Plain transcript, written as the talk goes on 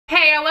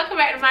Hey, welcome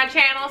back to my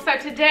channel. So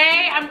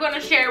today I'm going to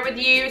share with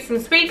you some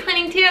speed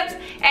cleaning tips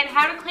and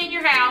how to clean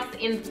your house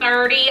in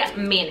 30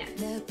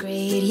 minutes. The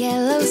great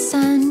yellow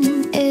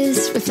sun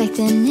is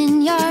reflecting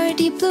in your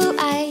deep blue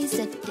eyes.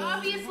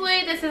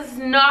 Obviously, this is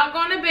not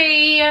going to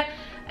be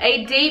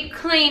a deep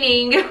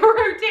cleaning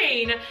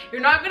routine. You're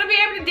not going to be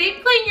able to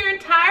deep clean your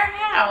entire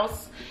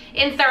house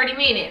in 30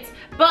 minutes.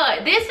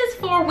 But this is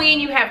for when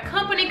you have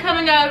company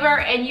coming over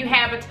and you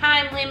have a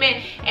time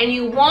limit and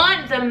you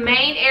want the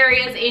main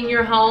areas in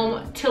your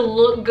home to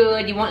look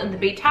good. You want them to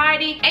be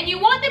tidy and you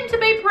want them to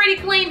be pretty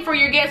clean for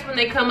your guests when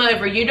they come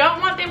over. You don't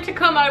want them to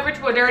come over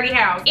to a dirty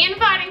house.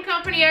 Inviting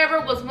company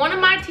over was one of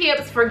my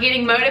tips for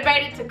getting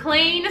motivated to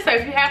clean. So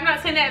if you have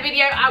not seen that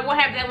video, I will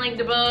have that linked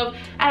above.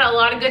 I had a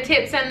lot of good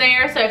tips in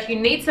there. So if you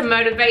need some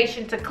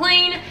motivation to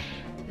clean,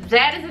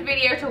 that is a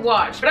video to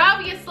watch. But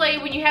obviously,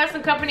 when you have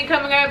some company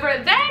coming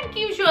over, that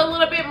gives you a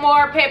little bit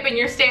more pep in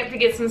your step to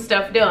get some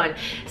stuff done.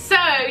 So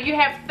you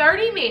have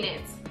 30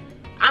 minutes.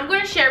 I'm going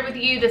to share with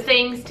you the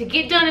things to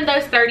get done in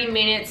those 30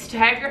 minutes to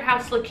have your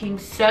house looking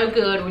so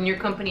good when your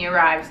company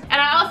arrives. And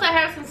I also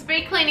have some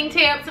speed cleaning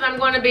tips that I'm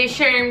going to be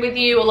sharing with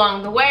you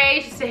along the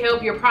way just to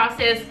help your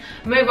process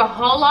move a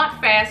whole lot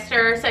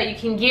faster so you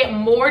can get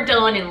more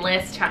done in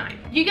less time.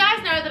 You guys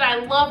know that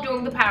I love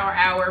doing the power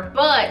hour,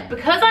 but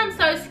because I'm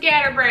so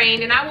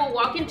scatterbrained and I will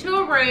walk into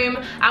a room,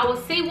 I will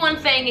see one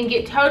thing and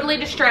get totally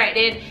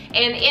distracted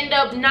and end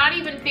up not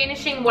even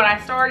finishing what I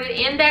started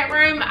in that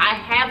room. I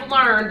have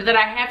learned that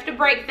I have to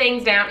break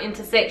things down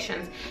into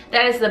sections.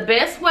 That is the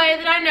best way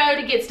that I know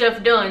to get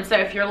stuff done. So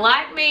if you're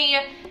like me,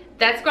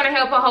 that's going to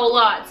help a whole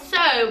lot.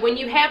 So when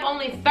you have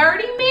only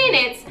 30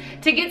 minutes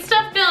to get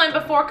stuff done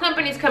before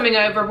company's coming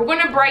over, we're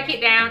going to break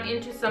it down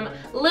into some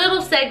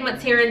little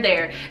segments here and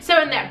there.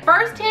 So in that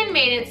first 10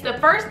 minutes, the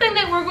first thing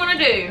that we're going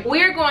to do,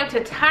 we're going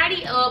to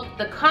tidy up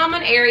the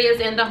common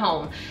areas in the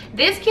home.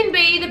 This can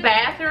be the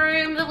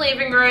bathroom, the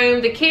living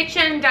room, the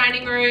kitchen,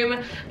 dining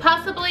room,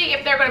 possibly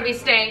if they're going to be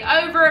staying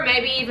over,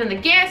 maybe even the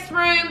guest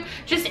room,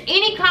 just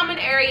any common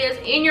areas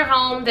in your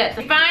home that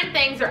you find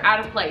things are out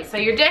of place. So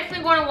you're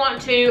definitely going to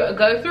want to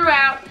go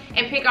throughout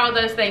and pick all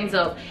those things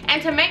up.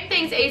 And to make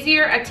things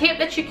easier, a tip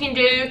that you can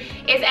do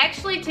is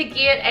actually to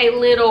get a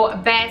little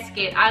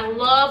basket. I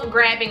love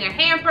grabbing a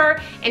hamper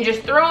and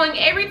just throwing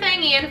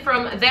everything in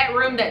from that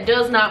room that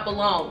does not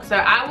belong. So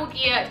I will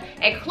get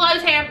a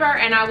clothes hamper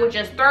and I will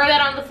just throw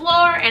that on the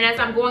floor, and as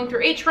I'm going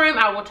through each room,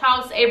 I will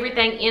toss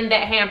everything in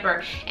that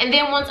hamper. And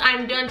then once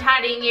I'm done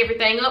tidying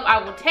everything up,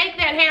 I will take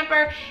that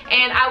hamper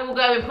and I will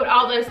go and put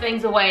all those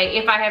things away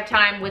if I have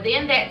time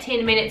within that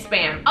 10-minute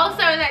span.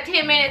 Also in that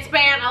 10-minute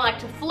span, I like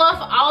to fluff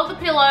all the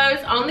pillows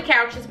on the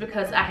couches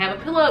because I have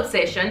a pillow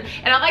obsession,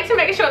 and I like to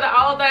make sure that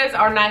all of those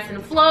are nice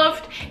and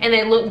fluffed and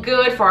they look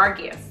good for our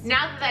guests.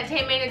 Now that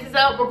 10 minutes is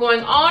up, we're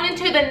going on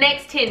into the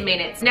next 10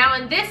 minutes. Now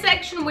in this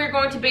section, we're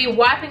going to be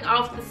wiping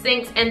off the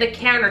sinks and the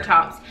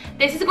countertops.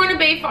 This is going to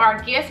be for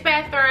our guest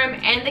bathroom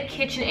and the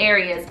kitchen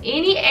areas.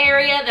 Any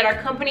area that our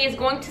company is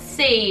going to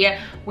see,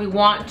 we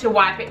want to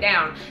wipe it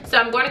down. So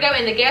I'm going to go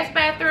in the guest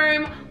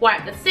bathroom,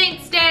 wipe the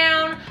sinks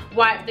down,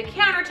 wipe the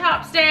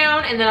countertops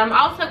down, and then I'm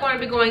also going to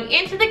be going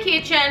into the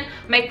kitchen,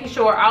 making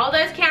sure all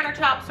those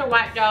countertops are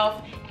wiped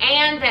off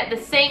and that the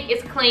sink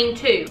is clean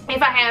too.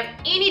 If I have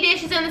any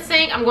dishes in the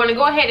sink, I'm going to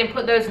go ahead and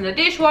put those in the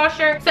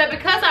dishwasher. So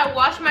because I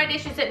wash my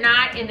dishes at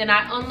night and then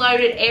I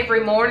unload it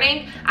every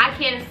morning, I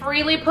can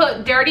freely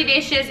put dirty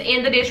dishes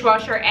in the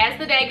dishwasher as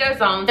the day goes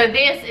on. So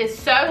this is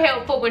so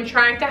helpful when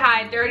trying to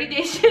hide dirty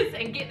dishes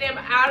and get them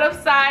out of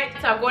sight.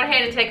 So I'm going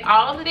ahead and take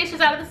all of the dishes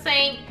out of the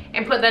sink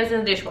and put those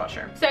in the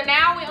dishwasher. So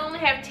now we only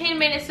have 10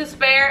 minutes to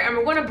spare and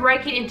we're going to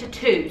break it into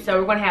two. So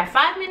we're going to have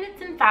 5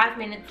 minutes and 5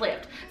 minutes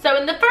left. So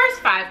in the first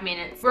 5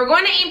 minutes, we're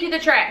going to empty the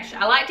trash.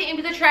 I like to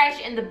empty the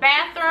trash in the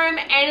bathroom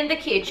and in the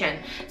kitchen.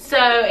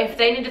 So if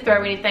they need to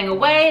throw anything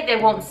away, they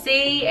won't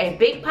see a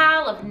big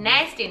pile of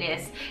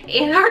nastiness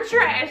in our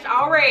trash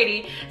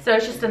already. So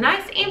it's just a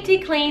nice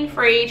empty, clean,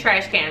 free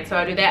trash can. So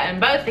I do that in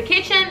both the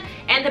kitchen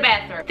and the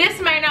bathroom.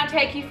 This may not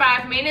take you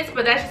 5 minutes,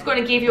 but that's just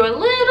going to give you a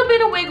little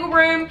bit of wiggle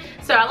room.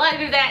 So I like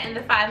to do that in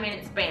the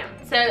 5-minute span.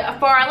 So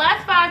for our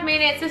last 5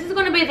 minutes, this is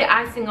going to be the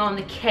icing on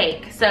the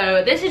cake.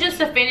 So this is just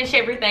to finish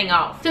everything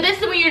off. So this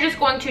is when you're just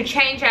going to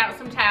change out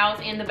some towels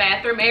in the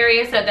bathroom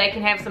area so they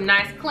can have some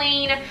nice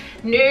clean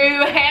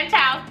new hand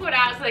towels put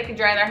out so they can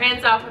dry their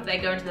hands off if they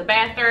go into the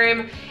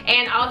bathroom,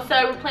 and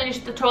also replenish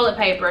the toilet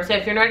paper. So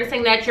if you're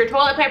noticing that your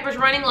toilet paper is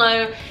running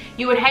low,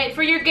 you would hate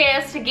for your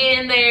guests to get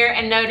in there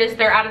and notice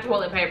they're out of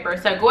toilet paper.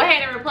 So go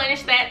ahead and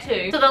replenish that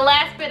too. So the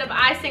last bit of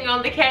icing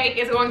on the cake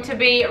is going to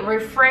be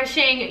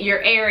refreshing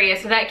your area.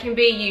 So that can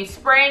be you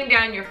spraying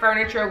down your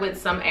furniture with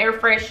some air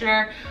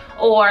freshener,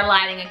 or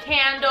lighting a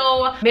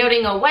candle,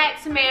 melting a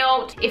wax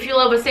melt. If you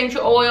love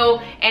essential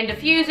oil and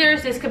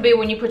diffusers, this could be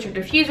when you put your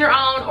diffuser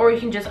on, or you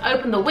can just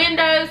open the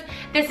windows.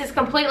 This is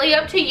completely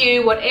up to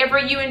you, whatever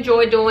you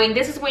enjoy doing.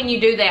 This is when you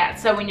do that.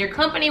 So when your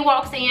company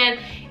walks in,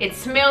 it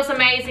smells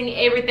amazing,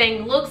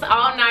 everything looks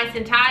all nice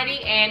and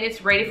tidy, and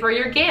it's ready for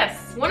your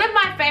guests. One of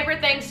my favorite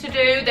things to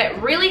do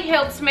that really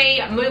helps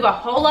me move a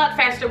whole lot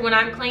faster when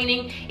I'm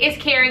cleaning is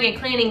carrying a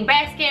cleaning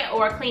basket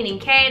or a cleaning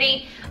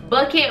caddy,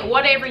 bucket,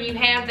 whatever you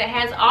have that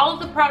has all of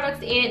the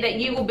products in it that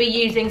you will be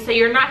using, so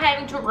you're not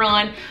having to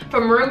run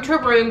from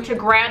room to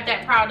grab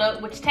that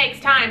product, which takes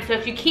time. So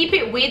if you keep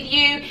it with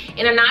you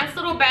in a nice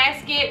little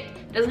basket,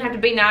 doesn't have to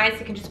be nice,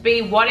 it can just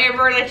be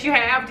whatever that you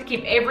have to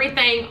keep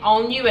everything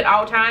on you at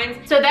all times.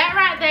 So that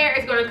right there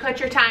is going to cut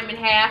your time in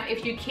half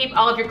if you keep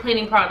all of your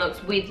cleaning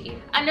products with you.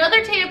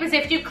 Another tip is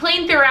if you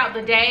clean throughout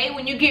the day,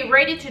 when you get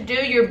ready to do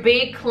your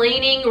big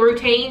cleaning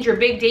routines, your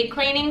big deep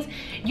cleanings,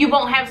 you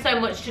won't have so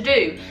much to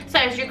do. So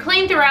as you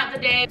clean throughout the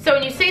day, so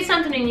when you see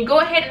something and you go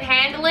ahead and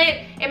handle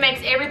it, it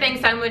makes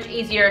everything so much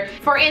easier.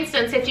 For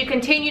instance, if you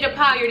continue to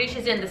pile your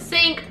dishes in the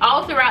sink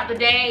all throughout the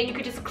day, you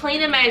could just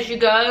clean them as you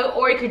go,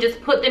 or you could just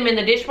put them in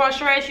the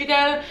dishwasher as you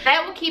go.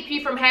 That will keep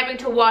you from having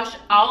to wash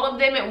all of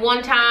them at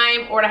one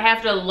time, or to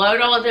have to load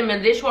all of them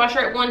in the dishwasher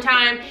at one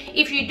time.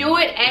 If you do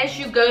it as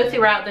you go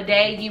throughout the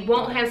day, you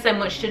won't have so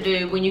much to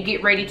do when you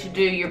get ready to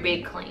do your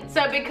big clean.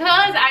 So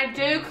because I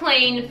do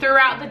clean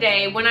throughout the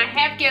day, when I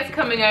have guests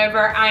coming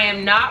over, I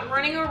am not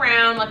running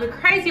around like a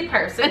crazy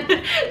person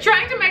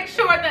trying to make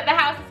sure that the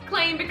house is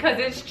clean, because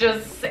it's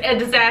just a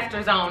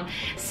disaster zone.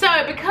 So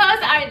because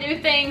I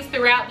do things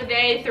throughout the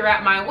day,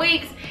 throughout my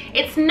weeks,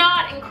 it's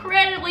not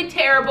incredibly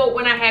terrible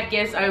when I have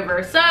guests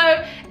over. So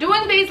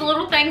doing these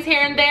little things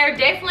here and there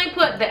definitely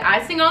put the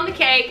icing on the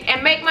cake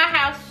and make my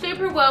house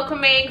super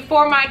welcoming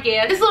for my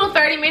guests. This little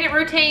 30-minute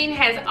routine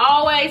has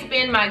always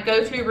been my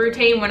go-to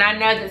routine when I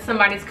know that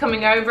somebody's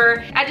coming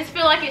over. I just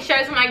feel like it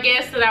shows my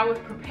guests that I was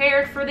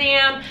prepared for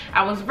them.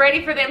 I was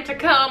ready for them to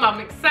come.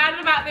 I'm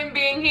excited about them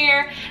being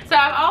here. So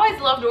I've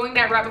always loved doing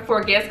that right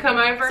before guests come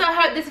over. So I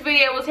hope this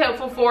video was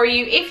helpful for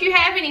you. If you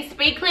have any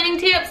speed cleaning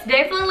tips,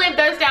 definitely leave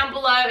those down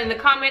below in the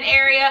comment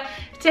area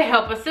to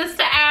help a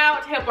sister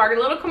out, help our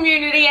little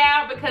community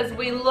out, because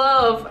we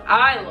love,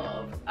 I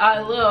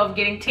love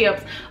getting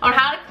tips on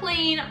how to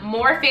clean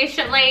more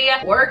efficiently,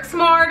 work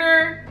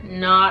smarter,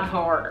 not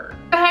harder.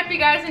 I hope you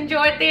guys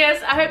enjoyed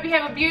this. I hope you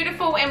have a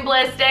beautiful and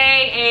blessed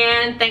day,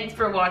 and thanks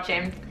for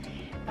watching.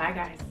 Bye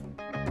guys.